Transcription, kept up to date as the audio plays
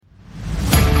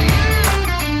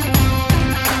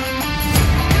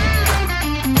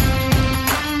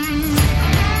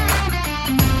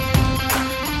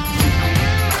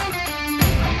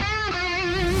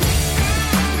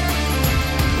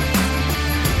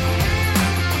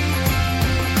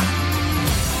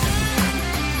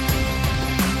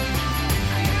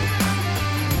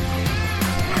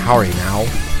How are you now?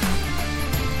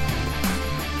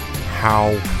 How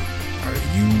are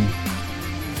you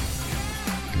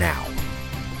now?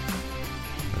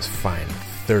 It's fine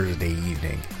Thursday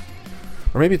evening.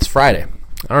 Or maybe it's Friday.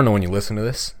 I don't know when you listen to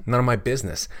this. None of my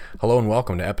business. Hello and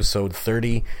welcome to episode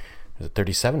 30. Is it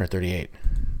 37 or 38?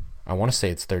 I want to say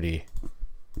it's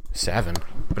 37,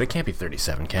 but it can't be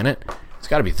 37, can it? It's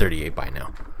got to be 38 by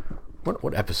now.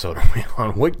 What episode are we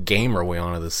on? What game are we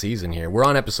on of the season here? We're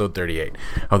on episode 38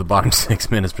 of the Bottom 6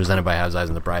 Minutes presented by Habs, Eyes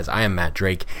on the Prize. I am Matt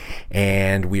Drake,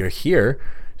 and we are here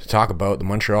to talk about the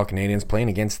Montreal Canadiens playing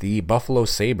against the Buffalo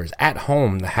Sabres. At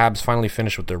home, the Habs finally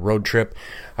finished with their road trip.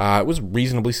 It was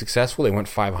reasonably successful. They went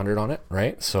 500 on it,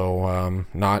 right? So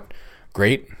not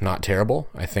great, not terrible.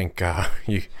 I think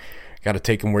you got to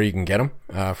take them where you can get them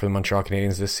for the Montreal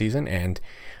Canadiens this season, and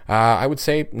I would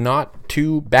say not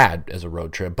too bad as a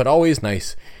road trip, but always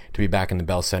nice to be back in the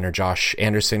Bell Center. Josh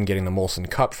Anderson getting the Molson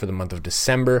Cup for the month of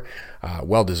December.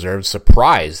 Well-deserved.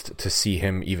 Surprised to see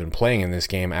him even playing in this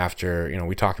game after,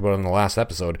 we talked about it in the last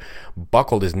episode,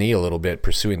 buckled his knee a little bit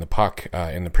pursuing the puck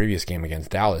in the previous game against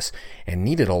Dallas and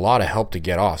needed a lot of help to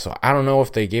get off. So I don't know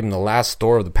if they gave him the last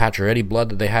store of the Pacioretty blood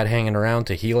that they had hanging around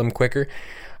to heal him quicker.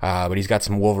 But he's got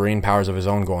some Wolverine powers of his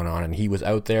own going on, and he was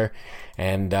out there.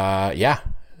 And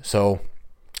so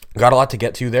got a lot to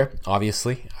get to there,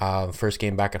 obviously. First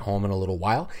game back at home in a little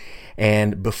while.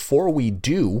 And before we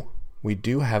do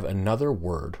have another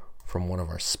word from one of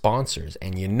our sponsors.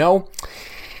 And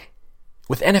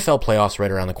with NFL playoffs right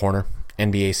around the corner,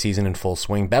 NBA season in full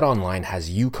swing, BetOnline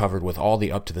has you covered with all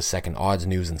the up-to-the-second odds,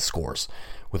 news, and scores.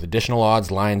 With additional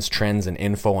odds, lines, trends, and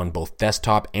info on both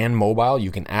desktop and mobile, you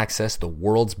can access the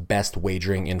world's best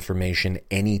wagering information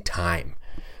anytime.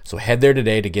 So head there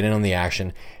today to get in on the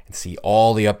action and see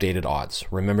all the updated odds.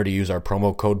 Remember to use our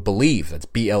promo code BELIEVE, that's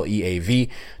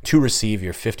BLEAV, to receive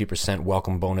your 50%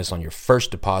 welcome bonus on your first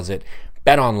deposit.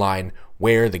 BetOnline,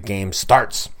 where the game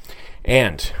starts.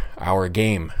 And our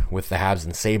game with the Habs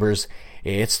and Sabres,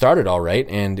 it started all right,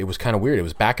 and it was kind of weird. It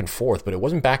was back and forth, but it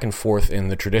wasn't back and forth in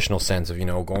the traditional sense of,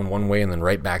 going one way and then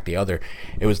right back the other.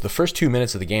 It was the first 2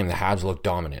 minutes of the game, the Habs looked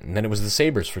dominant, and then it was the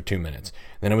Sabres for 2 minutes.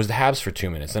 Then it was the Habs for 2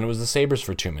 minutes, then it was the Sabres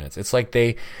for 2 minutes. It's like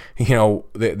they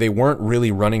weren't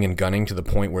really running and gunning to the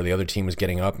point where the other team was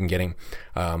getting up and getting,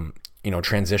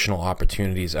 transitional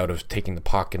opportunities out of taking the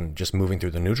puck and just moving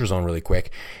through the neutral zone really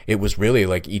quick. It was really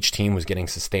like each team was getting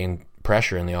sustained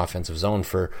pressure in the offensive zone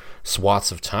for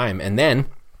swaths of time. And then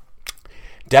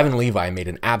Devin Levi made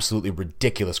an absolutely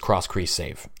ridiculous cross-crease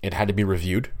save. It had to be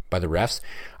reviewed by the refs.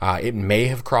 It may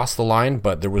have crossed the line,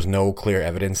 but there was no clear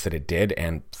evidence that it did.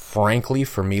 And frankly,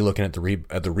 for me, looking at the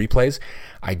replays,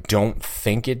 I don't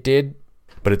think it did.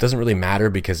 But it doesn't really matter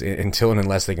because until and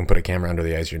unless they can put a camera under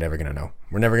the ice, you're never going to know.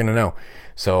 We're never going to know.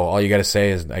 So all you got to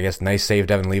say is, I guess, nice save,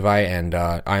 Devin Levi. And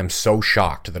I am so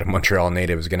shocked that a Montreal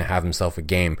native is going to have himself a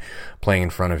game playing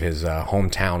in front of his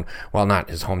hometown. Well,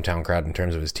 not his hometown crowd in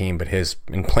terms of his team, but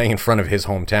playing in front of his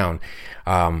hometown.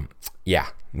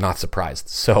 Not surprised.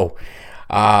 So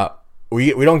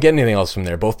we don't get anything else from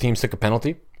there. Both teams took a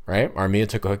penalty, right? Armia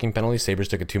took a hooking penalty. Sabres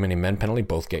took a too many men penalty.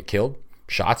 Both get killed.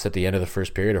 Shots at the end of the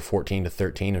first period are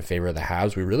 14-13 in favor of the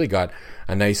Habs. We really got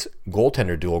a nice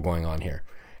goaltender duel going on here.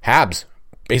 Habs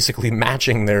basically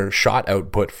matching their shot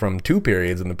output from 2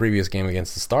 periods in the previous game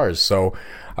against the Stars. So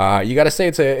you got to say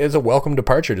it's a welcome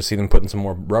departure to see them putting some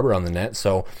more rubber on the net.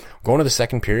 So going to the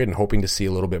second period and hoping to see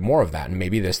a little bit more of that. And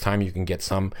maybe this time you can get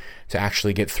some to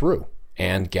actually get through.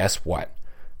 And guess what?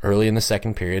 Early in the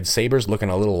second period, Sabres looking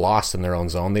a little lost in their own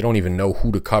zone. They don't even know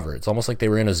who to cover. It's almost like they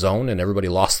were in a zone and everybody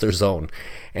lost their zone.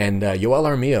 And Yoel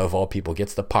Armia, of all people,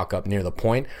 gets the puck up near the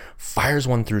point, fires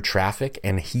one through traffic,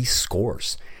 and he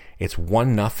scores. It's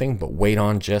 1-0, but wait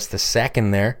on just a second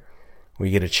there.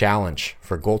 We get a challenge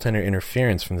for goaltender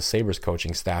interference from the Sabres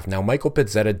coaching staff. Now, Michael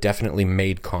Pizzetta definitely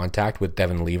made contact with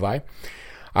Devin Levi.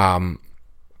 And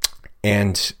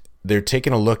they're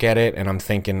taking a look at it, and I'm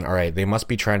thinking, all right, they must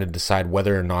be trying to decide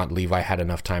whether or not Levi had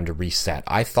enough time to reset.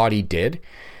 I thought he did,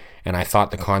 and I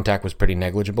thought the contact was pretty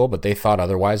negligible, but they thought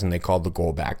otherwise, and they called the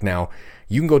goal back. Now,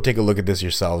 you can go take a look at this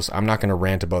yourselves. I'm not going to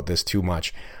rant about this too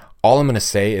much. All I'm going to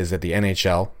say is that the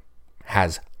NHL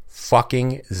has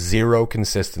fucking zero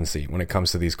consistency when it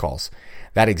comes to these calls.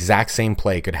 That exact same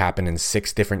play could happen in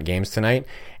 6 different games tonight,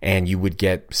 and you would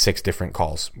get 6 different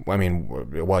calls. I mean,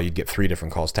 well, you'd get 3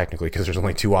 different calls technically because there's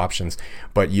only 2 options,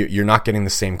 but you're not getting the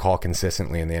same call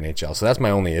consistently in the NHL. So that's my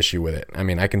only issue with it. I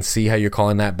mean, I can see how you're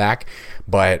calling that back,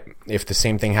 but if the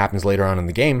same thing happens later on in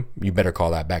the game, you better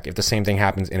call that back. If the same thing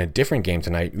happens in a different game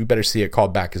tonight, you better see it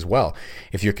called back as well.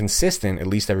 If you're consistent, at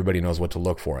least everybody knows what to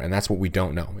look for, and that's what we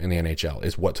don't know in the NHL,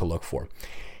 is what to look for.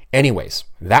 Anyways,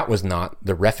 that was not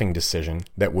the reffing decision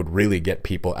that would really get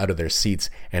people out of their seats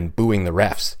and booing the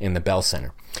refs in the Bell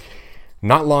Center.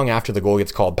 Not long after the goal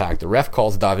gets called back, the ref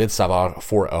calls David Savard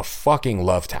for a fucking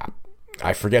love tap.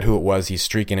 I forget who it was. He's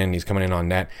streaking in. He's coming in on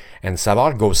net. And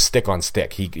Savard goes stick on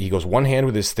stick. He goes one hand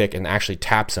with his stick and actually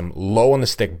taps him low on the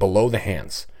stick below the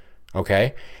hands.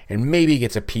 Okay? And maybe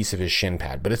gets a piece of his shin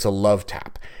pad. But it's a love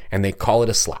tap. And they call it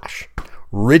a slash.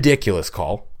 Ridiculous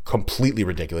call. Completely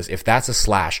ridiculous. If that's a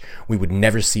slash, we would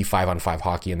never see 5-on-5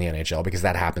 hockey in the NHL because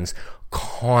that happens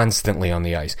constantly on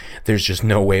the ice. There's just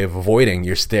no way of avoiding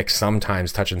your stick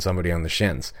sometimes touching somebody on the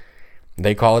shins.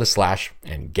 They call it a slash.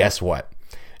 And guess what?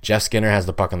 Jeff Skinner has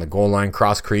the puck on the goal line,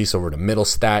 cross crease over to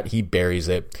Middlestat. He buries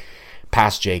it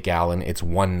past Jake Allen. It's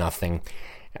 1-0.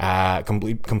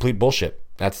 Complete bullshit.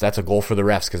 That's a goal for the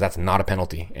refs because that's not a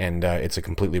penalty, and it's a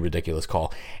completely ridiculous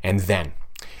call. And then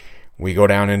we go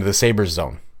down into the Sabres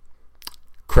zone.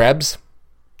 Krebs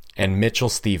and Mitchell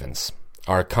Stevens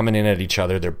are coming in at each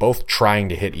other. They're both trying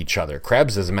to hit each other.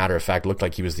 Krebs, as a matter of fact, looked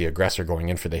like he was the aggressor going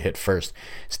in for the hit first.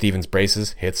 Stevens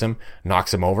braces, hits him,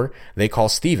 knocks him over. They call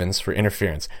Stevens for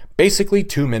interference. Basically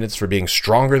 2 minutes for being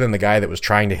stronger than the guy that was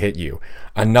trying to hit you.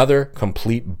 Another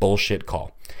complete bullshit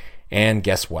call. And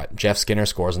guess what? Jeff Skinner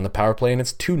scores on the power play, and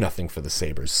it's 2-0 for the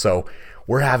Sabres. So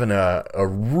we're having a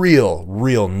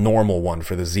real normal one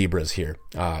for the Zebras here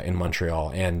in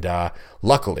Montreal. And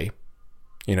luckily,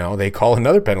 they call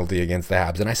another penalty against the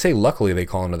Habs. And I say luckily they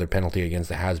call another penalty against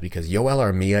the Habs because Yoel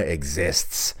Armia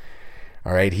exists.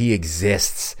 All right, he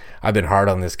exists. I've been hard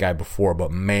on this guy before,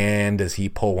 but man, does he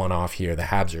pull one off here. The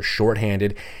Habs are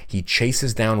shorthanded. He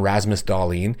chases down Rasmus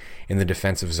Dahlin in the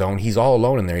defensive zone. He's all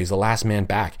alone in there. He's the last man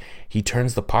back. He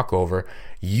turns the puck over,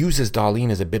 uses Dahlin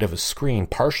as a bit of a screen,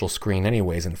 partial screen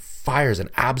anyways, and fires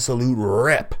an absolute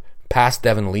rip past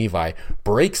Devin Levi,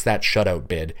 breaks that shutout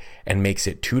bid, and makes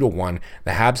it 2-1.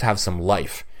 The Habs have some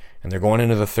life, and they're going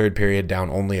into the third period down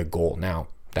only a goal. Now,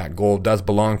 that goal does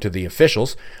belong to the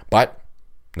officials, but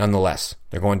nonetheless,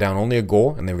 they're going down only a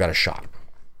goal, and they've got a shot.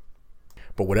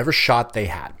 But whatever shot they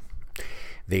had,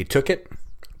 they took it,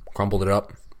 crumpled it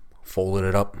up, folded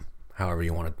it up, however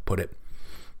you want to put it,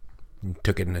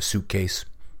 took it in a suitcase,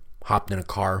 hopped in a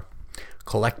car,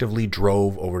 collectively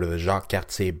drove over to the Jacques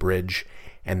Cartier Bridge,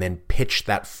 and then pitched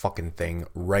that fucking thing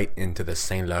right into the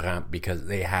Saint Laurent because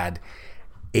they had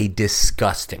a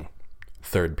disgusting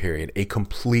third period, a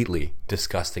completely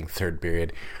disgusting third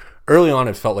period. Early on,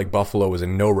 it felt like Buffalo was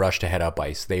in no rush to head up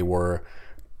ice. They were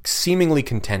seemingly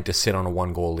content to sit on a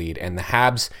 1-goal lead, and the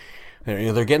Habs,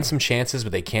 they're getting some chances,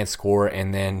 but they can't score.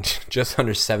 And then just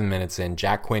under 7 minutes in,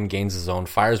 Jack Quinn gains his own,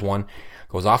 fires one,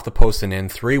 goes off the post and in,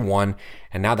 3-1,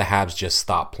 and now the Habs just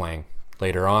stop playing.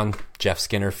 Later on, Jeff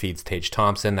Skinner feeds Tage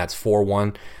Thompson. That's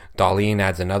 4-1. Dahlin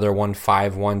adds another one,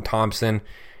 5-1. Thompson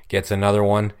gets another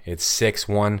one. It's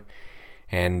 6-1.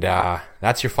 And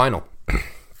that's your final.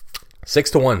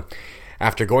 6-1.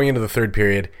 After going into the third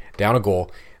period, down a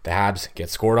goal, the Habs get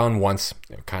scored on once.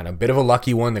 Kind of a bit of a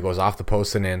lucky one that goes off the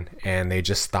post and in, and they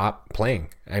just stop playing.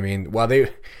 I mean, I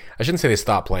shouldn't say they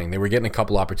stopped playing. They were getting a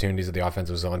couple opportunities at the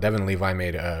offensive zone. Devin Levi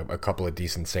made a couple of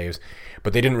decent saves,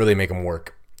 but they didn't really make them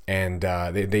work. And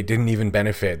they didn't even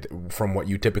benefit from what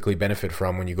you typically benefit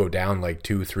from when you go down like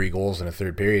 2-3 goals in a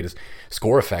third period is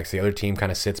score effects. The other team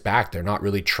kind of sits back. They're not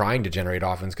really trying to generate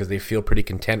offense because they feel pretty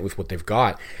content with what they've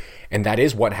got. And that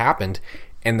is what happened.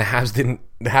 And the Habs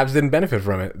didn't benefit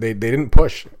from it. They didn't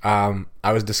push. I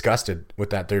was disgusted with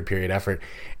that third period effort.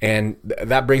 And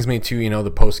that brings me to,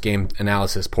 the post-game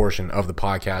analysis portion of the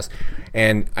podcast.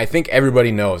 And I think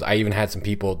everybody knows. I even had some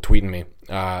people tweeting me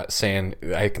saying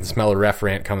I can smell a ref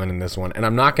rant coming in this one. And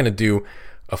I'm not going to do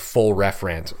a full ref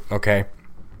rant, okay?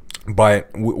 But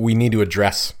we need to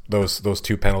address those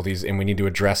two penalties, and we need to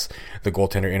address the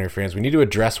goaltender interference. We need to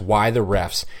address why the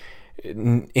refs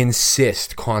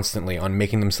insist constantly on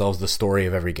making themselves the story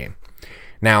of every game.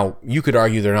 Now, you could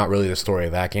argue they're not really the story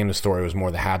of that game. The story was more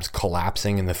the Habs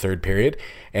collapsing in the third period,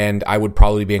 and I would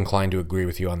probably be inclined to agree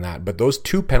with you on that. But those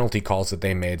two penalty calls that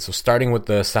they made, so starting with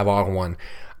the Savard one,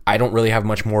 I don't really have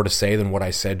much more to say than what I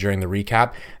said during the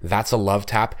recap. That's a love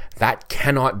tap. That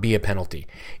cannot be a penalty.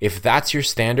 If that's your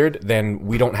standard, then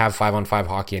we don't have 5-on-5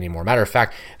 hockey anymore. Matter of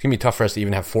fact, it's going to be tough for us to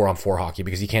even have 4-on-4 hockey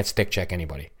because you can't stick check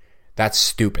anybody. That's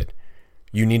stupid.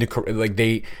 You need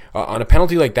to, on a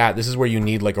penalty like that, this is where you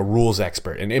need like a rules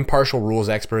expert, an impartial rules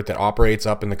expert that operates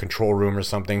up in the control room or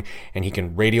something, and he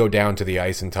can radio down to the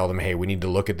ice and tell them, hey, we need to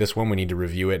look at this one, we need to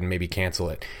review it and maybe cancel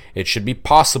it. It should be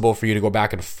possible for you to go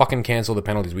back and fucking cancel the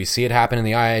penalties. We see it happen in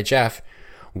the IHF.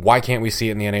 Why can't we see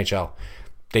it in the NHL?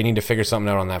 They need to figure something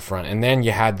out on that front. And then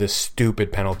you had this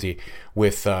stupid penalty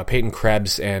with Peyton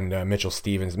Krebs and Mitchell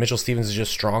Stevens. Mitchell Stevens is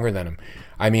just stronger than him.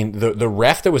 I mean, the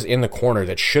ref that was in the corner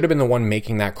that should have been the one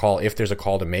making that call, if there's a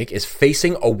call to make, is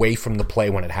facing away from the play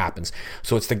when it happens.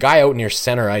 So it's the guy out near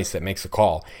center ice that makes the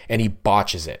call, and he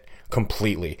botches it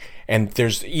completely. And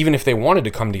there's, even if they wanted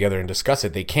to come together and discuss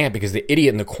it, they can't, because the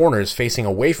idiot in the corner is facing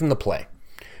away from the play.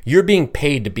 You're being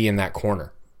paid to be in that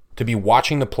corner, to be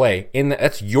watching the play.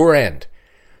 That's your end.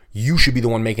 You should be the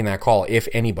one making that call, if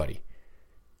anybody.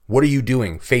 What are you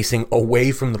doing facing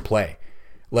away from the play?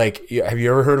 Like, have you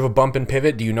ever heard of a bump and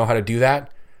pivot? Do you know how to do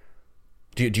that?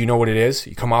 Do you know what it is?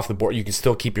 You come off the board, you can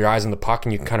still keep your eyes on the puck,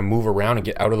 and you can kind of move around and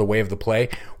get out of the way of the play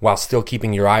while still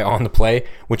keeping your eye on the play,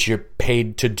 which you're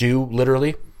paid to do,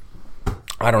 literally.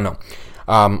 I don't know.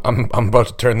 I'm about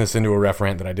to turn this into a ref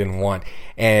rant that I didn't want.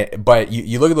 But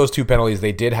you look at those two penalties,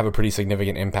 they did have a pretty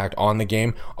significant impact on the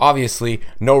game. Obviously,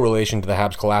 no relation to the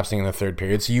Habs collapsing in the third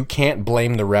period, so you can't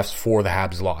blame the refs for the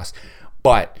Habs' loss.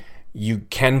 But you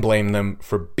can blame them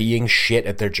for being shit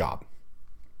at their job.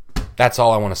 That's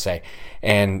all I want to say.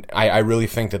 And I really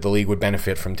think that the league would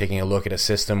benefit from taking a look at a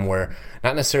system where,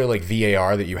 not necessarily like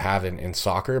VAR that you have in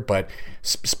soccer, but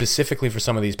specifically for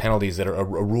some of these penalties that a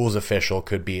rules official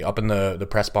could be up in the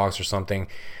press box or something,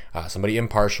 somebody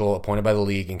impartial appointed by the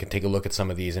league, and can take a look at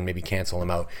some of these and maybe cancel them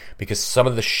out. Because some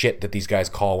of the shit that these guys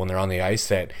call when they're on the ice,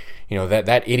 that, you know,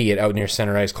 that idiot out near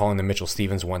center ice calling the Mitchell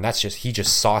Stevens one, that's just, he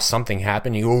just saw something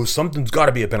happen. He goes, something's got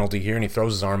to be a penalty here, and he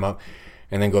throws his arm up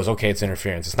and then goes, okay, it's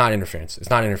interference. It's not interference. It's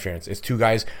not interference. It's two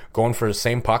guys going for the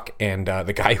same puck, and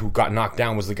the guy who got knocked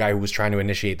down was the guy who was trying to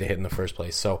initiate the hit in the first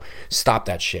place. So stop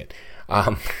that shit.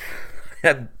 I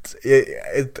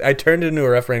turned it into a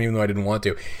ref rant even though I didn't want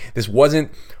to. This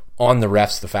wasn't on the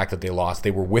refs, the fact that they lost.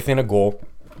 They were within a goal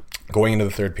going into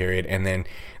the third period, and then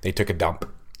they took a dump.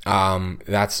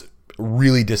 That's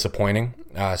really disappointing,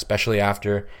 especially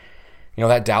after, you know,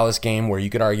 that Dallas game where you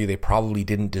could argue they probably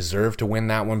didn't deserve to win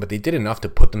that one, but they did enough to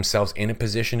put themselves in a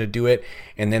position to do it,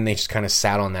 and then they just kind of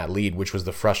sat on that lead, which was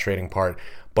the frustrating part.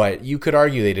 But you could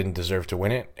argue they didn't deserve to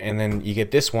win it, and then you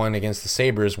get this one against the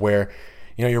Sabres where,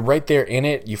 you know, you're right there in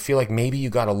it. You feel like maybe you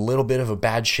got a little bit of a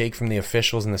bad shake from the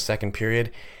officials in the second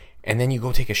period, and then you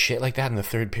go take a shit like that in the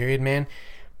third period, man.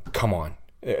 Come on.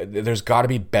 There's got to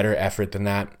be better effort than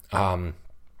that.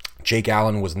 Jake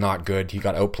Allen was not good. He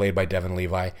got outplayed by Devin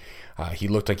Levi. He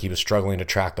looked like he was struggling to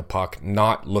track the puck,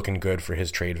 not looking good for his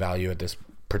trade value at this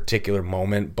particular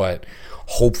moment, but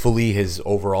hopefully his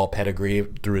overall pedigree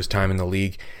through his time in the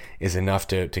league is enough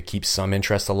to keep some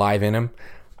interest alive in him.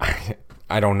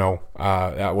 I don't know.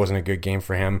 That wasn't a good game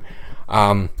for him.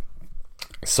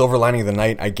 Silver lining of the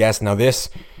night, I guess. Now, this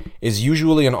is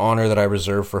usually an honor that I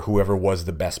reserve for whoever was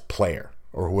the best player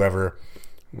or whoever,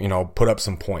 you know, put up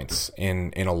some points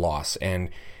in a loss. And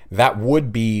that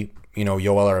would be, you know,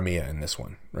 Yoel Armia in this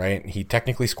one, right? He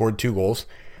technically scored 2 goals.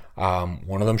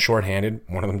 One of them shorthanded,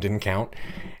 one of them didn't count.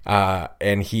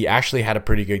 And he actually had a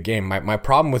pretty good game. My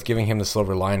problem with giving him the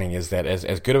silver lining is that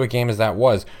as good of a game as that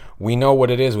was, we know what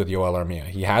it is with Yoel Armia.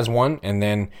 He has one, and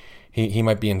then he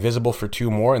might be invisible for 2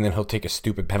 more, and then he'll take a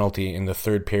stupid penalty in the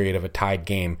third period of a tied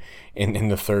game in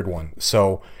the third one.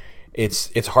 So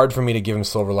it's hard for me to give him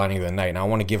silver lining of the night. And I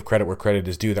want to give credit where credit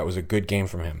is due. That was a good game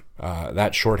from him.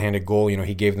 That shorthanded goal, you know,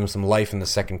 he gave them some life in the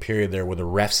second period there, where the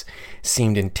refs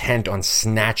seemed intent on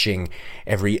snatching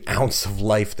every ounce of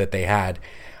life that they had.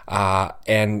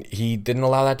 And he didn't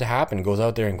allow that to happen. Goes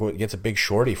out there and gets a big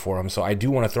shorty for him. So I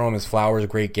do want to throw him his flowers.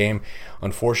 Great game.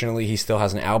 Unfortunately, he still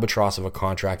has an albatross of a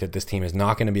contract that this team is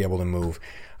not going to be able to move,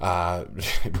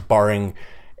 barring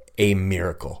a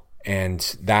miracle. And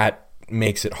that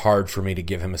makes it hard for me to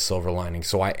give him a silver lining.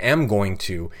 So I am going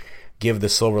to give the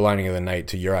silver lining of the night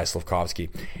to Juraj Slafkovsky.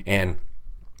 And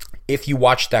if you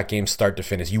watched that game start to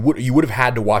finish, you would have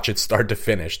had to watch it start to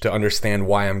finish to understand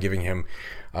why I'm giving him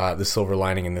the silver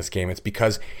lining in this game. It's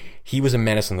because he was a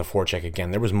menace in the forecheck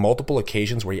again. There was multiple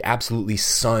occasions where he absolutely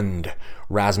sunned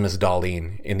Rasmus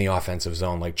Dahlin in the offensive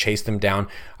zone, like chased him down,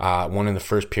 one in the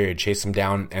first period, chased him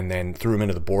down and then threw him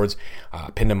into the boards,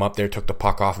 pinned him up there, took the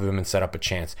puck off of him and set up a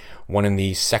chance. One in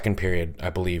the second period,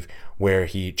 I believe, where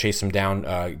he chased him down,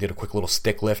 did a quick little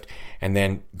stick lift, and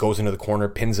then goes into the corner,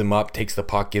 pins him up, takes the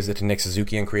puck, gives it to Nick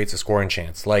Suzuki, and creates a scoring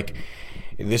chance. Like,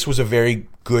 this was a very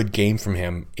good game from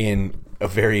him in a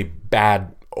very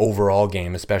bad overall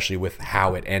game, especially with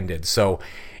how it ended. So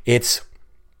it's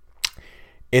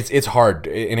hard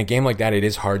in a game like that. It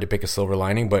is hard to pick a silver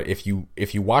lining, but if you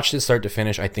watched it start to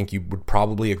finish, I think you would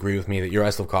probably agree with me that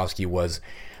Juraj Slafkovsky was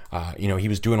He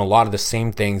was doing a lot of the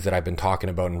same things that I've been talking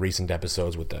about in recent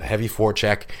episodes with the heavy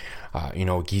forecheck.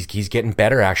 He's getting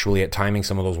better actually at timing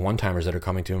some of those one-timers that are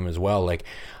coming to him as well. Like,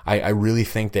 I really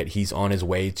think that he's on his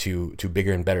way to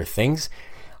bigger and better things.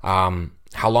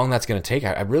 How long that's going to take,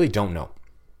 I really don't know.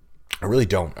 I really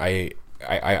don't.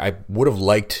 I would have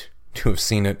liked to have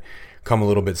seen it come a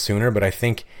little bit sooner, but I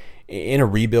think in a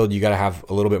rebuild, you got to have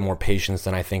a little bit more patience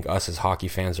than I think us as hockey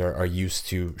fans are used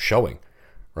to showing,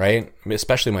 right?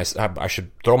 Especially I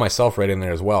should throw myself right in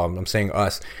there as well. I'm saying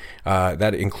us.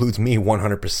 That includes me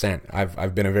 100%.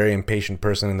 I've been a very impatient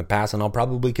person in the past, and I'll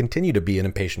probably continue to be an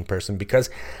impatient person because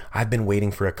I've been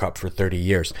waiting for a cup for 30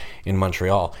 years in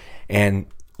Montreal. And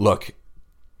look,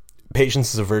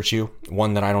 patience is a virtue,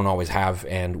 one that I don't always have.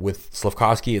 And with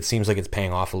Slafkovsky, it seems like it's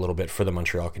paying off a little bit for the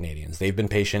Montreal Canadiens. They've been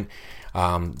patient.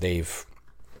 They've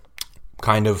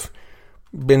kind of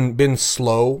been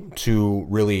slow to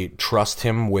really trust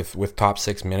him with top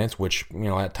 6 minutes, which,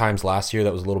 at times last year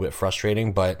that was a little bit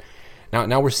frustrating. But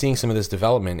now we're seeing some of this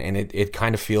development, and it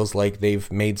kind of feels like they've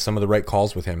made some of the right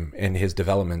calls with him in his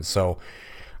development. So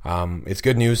it's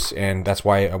good news, and that's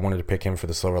why I wanted to pick him for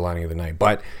the silver lining of the night.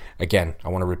 But again, I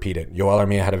want to repeat it. Yoel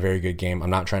Armia had a very good game. I'm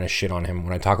not trying to shit on him.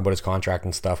 When I talk about his contract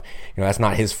and stuff, that's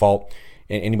not his fault.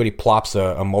 Anybody plops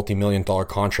a multi-million-dollar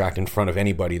contract in front of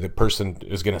anybody, the person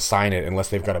is going to sign it unless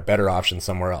they've got a better option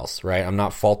somewhere else, right? I'm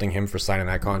not faulting him for signing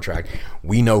that contract.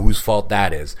 We know whose fault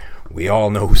that is. We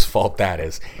all know whose fault that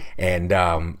is.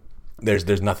 And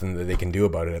there's nothing that they can do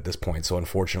about it at this point. So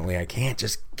unfortunately, I can't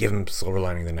just give him silver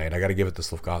lining of the night. I got to give it to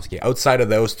Slafkovsky. Outside of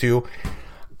those two,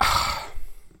 I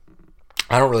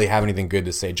don't really have anything good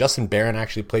to say. Justin Barron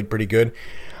actually played pretty good.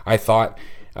 I thought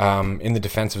in the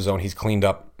defensive zone, he's cleaned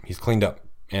up.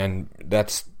 And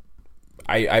that's,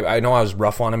 I know I was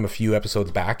rough on him a few episodes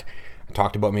back. I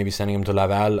talked about maybe sending him to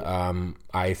Laval.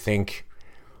 I think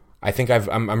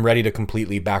I'm ready to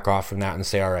completely back off from that and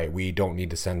say, all right, we don't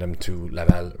need to send him to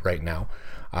Laval right now.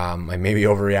 I maybe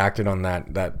overreacted on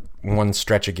that one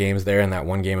stretch of games there and that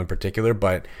one game in particular,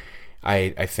 but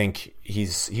I think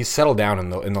he's settled down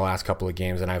in the last couple of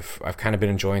games, and I've kind of been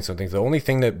enjoying some things. The only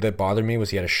thing that bothered me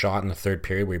was he had a shot in the third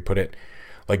period where he put it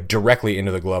like directly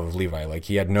into the glove of Levi. Like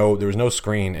there was no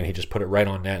screen, and he just put it right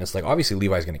on net. And it's like, obviously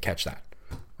Levi's going to catch that,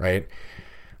 right?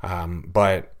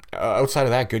 But outside of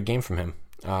that, good game from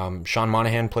him. Sean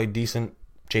Monahan played decent.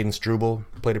 Jaden Struble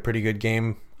played a pretty good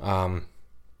game.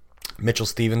 Mitchell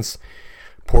Stevens,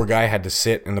 poor guy, had to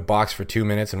sit in the box for 2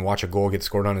 minutes and watch a goal get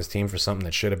scored on his team for something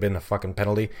that should have been a fucking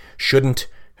penalty. Shouldn't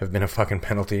have been a fucking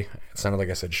penalty. It sounded like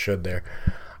I said should there.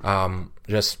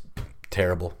 Just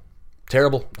terrible.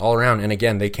 Terrible all around. And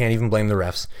again, they can't even blame the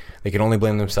refs. They can only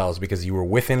blame themselves because you were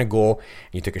within a goal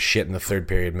and you took a shit in the third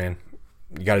period, man.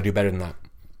 You got to do better than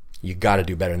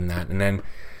that. And then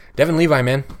Devin Levi,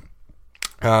 man,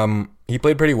 he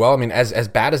played pretty well. I mean, as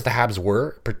bad as the Habs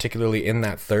were, particularly in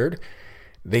that third,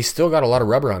 they still got a lot of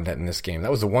rubber on net in this game.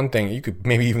 That was the one thing, you could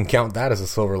maybe even count that as a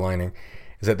silver lining,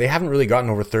 is that they haven't really gotten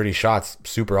over 30 shots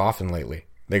super often lately.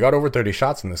 They got over 30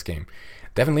 shots in this game.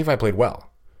 Devin Levi played well.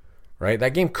 Right?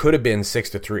 That game could have been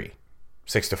 6-3,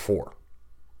 6-4.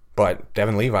 But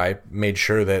Devin Levi made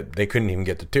sure that they couldn't even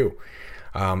get to 2.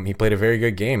 He played a very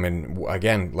good game. And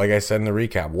again, like I said in the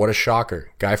recap, what a shocker.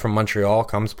 Guy from Montreal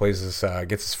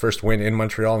gets his first win in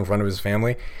Montreal in front of his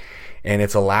family. And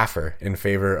it's a laugher in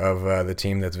favor of the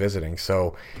team that's visiting.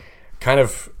 So kind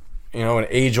of, an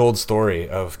age-old story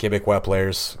of Quebecois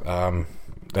players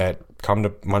that come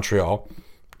to Montreal,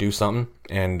 do something,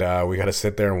 and we got to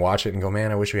sit there and watch it and go,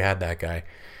 man, I wish we had that guy.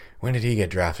 When did he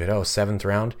get drafted? 7th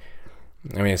round?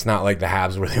 I mean, it's not like the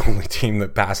Habs were the only team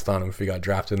that passed on him if he got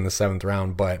drafted in the 7th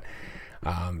round, but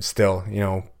still,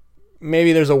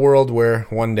 maybe there's a world where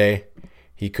one day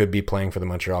he could be playing for the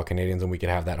Montreal Canadiens and we could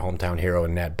have that hometown hero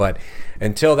in net. But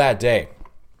until that day,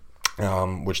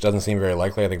 which doesn't seem very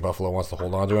likely, I think Buffalo wants to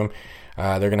hold on to him,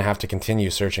 they're going to have to continue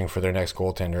searching for their next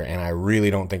goaltender, and I really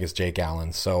don't think it's Jake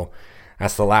Allen. So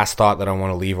that's the last thought that I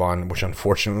want to leave on, which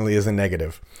unfortunately is a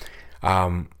negative.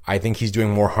 I think he's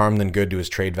doing more harm than good to his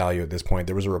trade value at this point.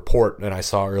 There was a report that I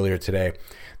saw earlier today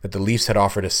that the Leafs had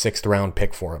offered a 6th round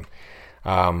pick for him.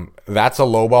 That's a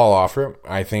lowball offer.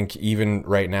 I think even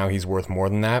right now he's worth more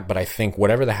than that, but I think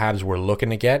whatever the Habs were looking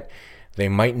to get, they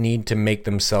might need to make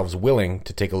themselves willing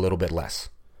to take a little bit less.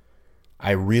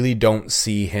 I really don't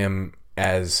see him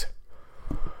as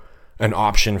an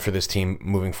option for this team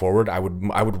moving forward. I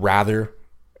would rather.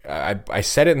 I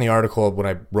said it in the article when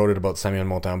I wrote it about Samuel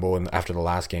Montembeault and after the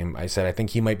last game. I said I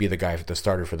think he might be the guy, the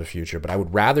starter for the future, but I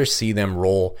would rather see them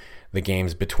roll the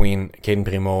games between Caden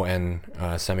Primo and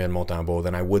Samuel Montembeault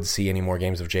than I would see any more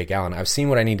games of Jake Allen. I've seen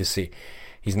what I need to see.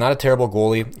 he's not a terrible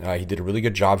goalie. He did a really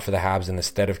good job for the Habs in the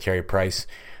stead of Carey Price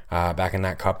back in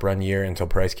that cup run year until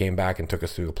Price came back and took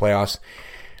us through the playoffs.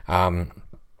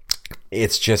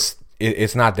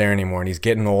 It's not there anymore, and he's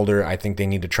getting older. I think they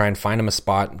need to try and find him a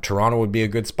spot. Toronto would be a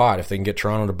good spot. If they can get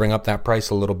Toronto to bring up that price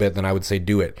a little bit, then I would say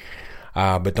do it.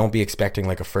 But don't be expecting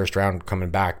like a first round coming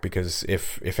back, because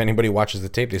if anybody watches the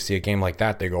tape, they see a game like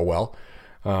that, they go, well,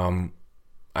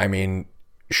 I mean,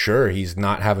 sure, he's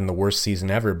not having the worst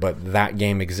season ever, but that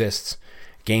game exists.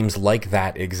 Games like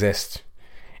that exist,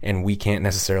 and we can't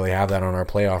necessarily have that on our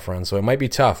playoff run. So it might be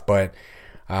tough, but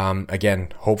again,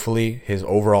 hopefully his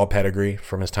overall pedigree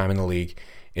from his time in the league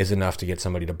is enough to get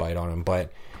somebody to bite on him.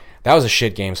 But that was a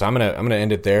shit game, so I'm gonna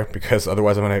end it there, because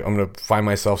otherwise I'm gonna find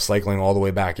myself cycling all the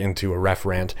way back into a ref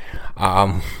rant.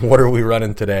 What are we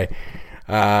running today?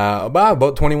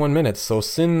 About 21 minutes. So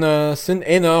c'est une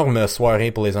énorme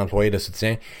soirée pour les employés de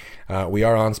soutien. We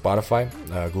are on Spotify,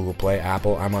 Google Play,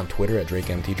 Apple. I'm on Twitter at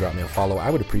DrakeMT. Drop me a follow. I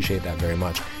would appreciate that very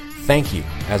much. Thank you,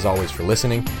 as always, for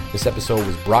listening. This episode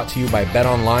was brought to you by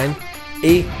BetOnline,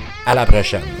 et à la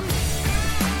prochaine.